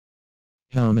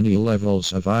How many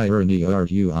levels of irony are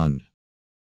you on?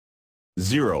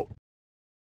 0.